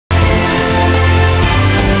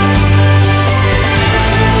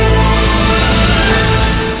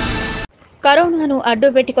కరోనాను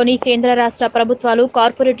అడ్డుపెట్టుకొని కేంద్ర రాష్ట్ర ప్రభుత్వాలు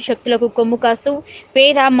కార్పొరేట్ శక్తులకు కొమ్ము కాస్తూ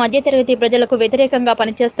పేద మధ్యతరగతి ప్రజలకు వ్యతిరేకంగా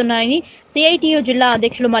పనిచేస్తున్నాయని సిఐటియు జిల్లా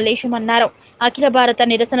అధ్యక్షులు మల్లేశం అన్నారు. అఖిల భారత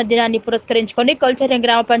నిరసన దినాన్ని పురస్కరించుకొని కొల్చారం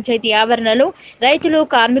గ్రామ పంచాయతీ ఆవరణలో రైతులు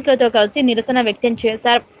కార్మికులతో కలిసి నిరసన వ్యక్తం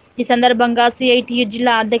చేశారు. ఈ సందర్భంగా సిఐటియు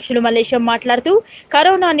జిల్లా అధ్యక్షులు మల్లేశం మాట్లాడుతూ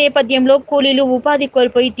కరోనా నేపథ్యంలో కూలీలు ఉపాధి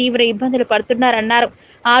కోల్పోయి తీవ్ర ఇబ్బందులు పడుతున్నారన్నారు.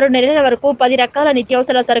 6 నెలల వరకు 10 రకాల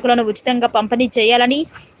నిత్యావసర సరుకులను ఉచితంగా పంపిణీ చేయాలని,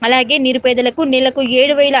 అలాగే నిరుపేదలకు నెలకు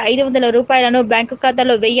 7,500 రూపాయలను బ్యాంకు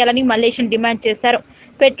ఖాతాలో వేయాలని మల్లేశం డిమాండ్ చేశారు.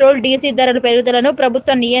 పెట్రోల్, డీజిల్ ధరల పెరుగుదలను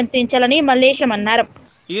ప్రభుత్వం నియంత్రించాలని మల్లేశం అన్నారు.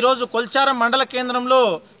 ఈరోజు కొల్చారం మండల కేంద్రంలో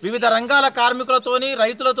వివిధ రంగాల కార్మికులతోని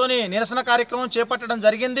రైతులతోని నిరసన కార్యక్రమం చేపట్టడం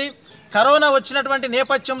జరిగింది. కరోనా వచ్చినటువంటి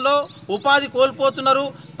నేపథ్యంలో ఉపాధి కోల్పోతున్నారు,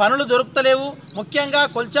 పనులు దొరుకుతలేవు. ముఖ్యంగా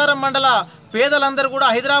కొల్చారం మండల పేదలందరూ కూడా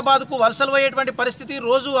హైదరాబాద్కు వలసలు పోయేటువంటి పరిస్థితి,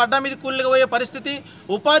 రోజు అడ్డా మీద కూలీగా పోయే పరిస్థితి,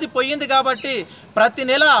 ఉపాధి పోయింది. కాబట్టి ప్రతి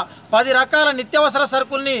నెల 10 రకాల నిత్యావసర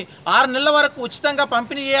సరుకుల్ని 6 నెలల వరకు ఉచితంగా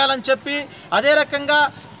పంపిణీ చేయాలని చెప్పి, అదే రకంగా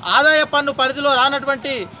ఆదాయ పన్ను పరిధిలో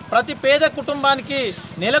రానటువంటి ప్రతి పేద కుటుంబానికి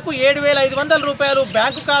నెలకు 7,500 రూపాయలు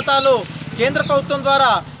బ్యాంకు ఖాతాలో కేంద్ర ప్రభుత్వం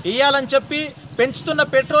ద్వారా ఇవ్వాలని చెప్పి, పెంచుతున్న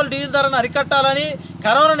పెట్రోల్, డీజిల్ ధరను అరికట్టాలని,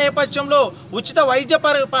 కరోనా నేపథ్యంలో ఉచిత వైద్య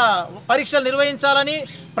పరీక్షలు నిర్వహించాలని,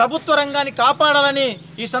 ప్రభుత్వ రంగాన్ని కాపాడాలని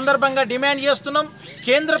ఈ సందర్భంగా డిమాండ్ చేస్తున్నాం.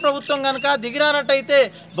 కేంద్ర ప్రభుత్వం కనుక దిగిరానట్టయితే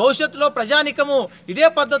భవిష్యత్తులో ప్రజానికము ఇదే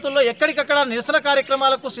పద్ధతుల్లో ఎక్కడికక్కడ నిరసన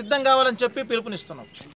కార్యక్రమాలకు సిద్ధం కావాలని చెప్పి పిలుపునిస్తున్నాం.